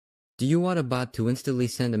Do you want a bot to instantly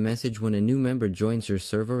send a message when a new member joins your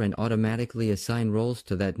server and automatically assign roles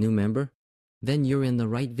to that new member? Then you're in the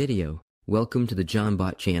right video. Welcome to the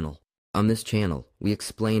JonBot channel. On this channel, we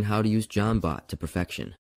explain how to use JonBot to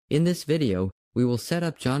perfection. In this video, we will set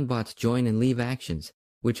up JonBot's join and leave actions,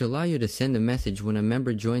 which allow you to send a message when a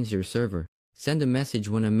member joins your server, send a message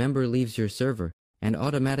when a member leaves your server, and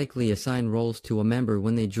automatically assign roles to a member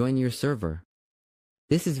when they join your server.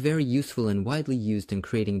 This is very useful and widely used in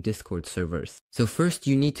creating Discord servers. So first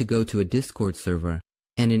you need to go to a Discord server,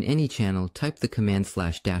 and in any channel type the command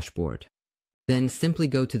 /dashboard. Then simply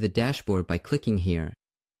go to the dashboard by clicking here,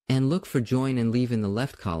 and look for join and leave in the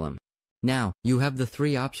left column. Now, you have the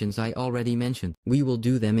three options I already mentioned. We will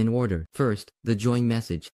do them in order. First, the join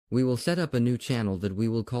message. We will set up a new channel that we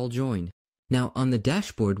will call join. Now on the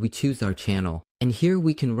dashboard we choose our channel, and here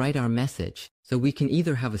we can write our message. So we can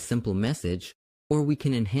either have a simple message, or we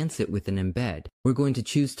can enhance it with an embed. We're going to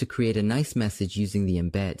choose to create a nice message using the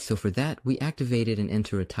embed, so for that we activate it and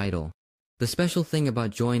enter a title. The special thing about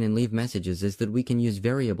join and leave messages is that we can use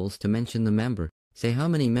variables to mention the member, say how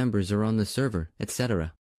many members are on the server,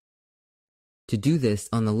 etc. To do this,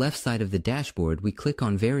 on the left side of the dashboard we click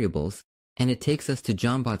on variables, and it takes us to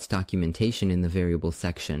JonBot's documentation in the variables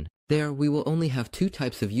section. There, we will only have two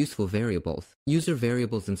types of useful variables, user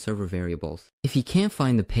variables and server variables. If you can't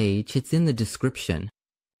find the page, it's in the description.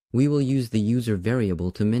 We will use the user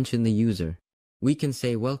variable to mention the user. We can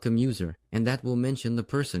say welcome user, and that will mention the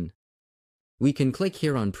person. We can click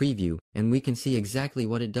here on preview, and we can see exactly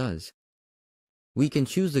what it does. We can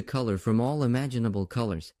choose a color from all imaginable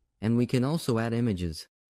colors, and we can also add images.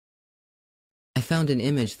 I found an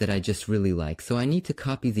image that I just really like, so I need to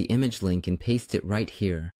copy the image link and paste it right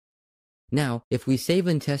here. Now, if we save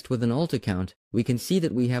and test with an alt account, we can see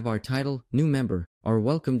that we have our title, new member, our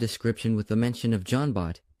welcome description with the mention of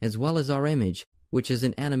JonBot, as well as our image, which is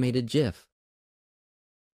an animated GIF.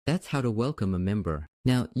 That's how to welcome a member.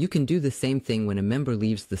 Now, you can do the same thing when a member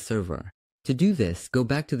leaves the server. To do this, go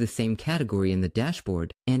back to the same category in the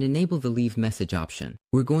dashboard and enable the leave message option.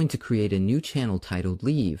 We're going to create a new channel titled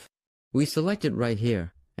leave. We select it right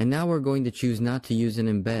here, and now we're going to choose not to use an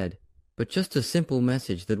embed, but just a simple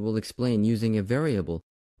message that will explain using a variable,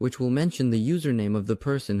 which will mention the username of the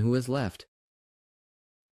person who has left.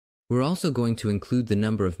 We're also going to include the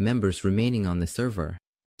number of members remaining on the server.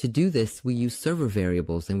 To do this, we use server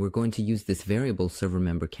variables, and we're going to use this variable server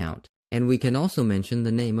member count. And we can also mention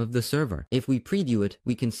the name of the server. If we preview it,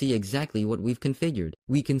 we can see exactly what we've configured.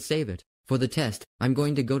 We can save it. For the test, I'm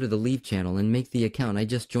going to go to the leave channel and make the account I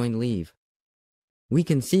just joined leave. We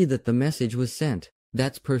can see that the message was sent.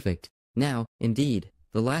 That's perfect. Now, indeed,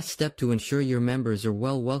 the last step to ensure your members are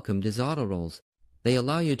well welcomed is auto roles. They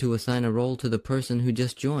allow you to assign a role to the person who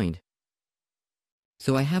just joined.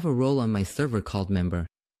 So I have a role on my server called member,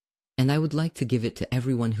 and I would like to give it to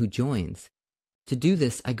everyone who joins. To do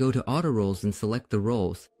this, I go to auto roles and select the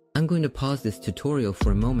roles. I'm going to pause this tutorial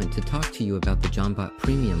for a moment to talk to you about the JonBot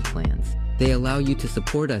premium plans. They allow you to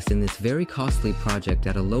support us in this very costly project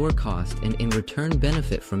at a lower cost and in return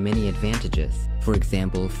benefit from many advantages. For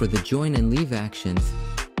example, for the join and leave actions,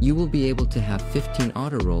 you will be able to have 15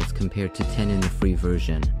 auto roles compared to 10 in the free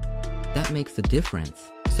version. That makes a difference.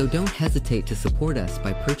 So don't hesitate to support us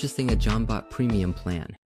by purchasing a JonBot premium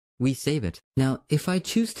plan. We save it. Now, if I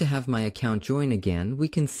choose to have my account join again, we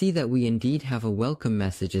can see that we indeed have a welcome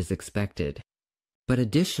message as expected. But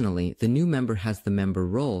additionally, the new member has the member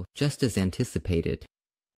role, just as anticipated.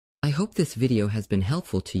 I hope this video has been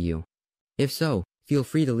helpful to you. If so, feel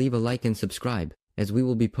free to leave a like and subscribe, as we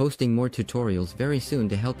will be posting more tutorials very soon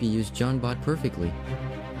to help you use JonBot perfectly.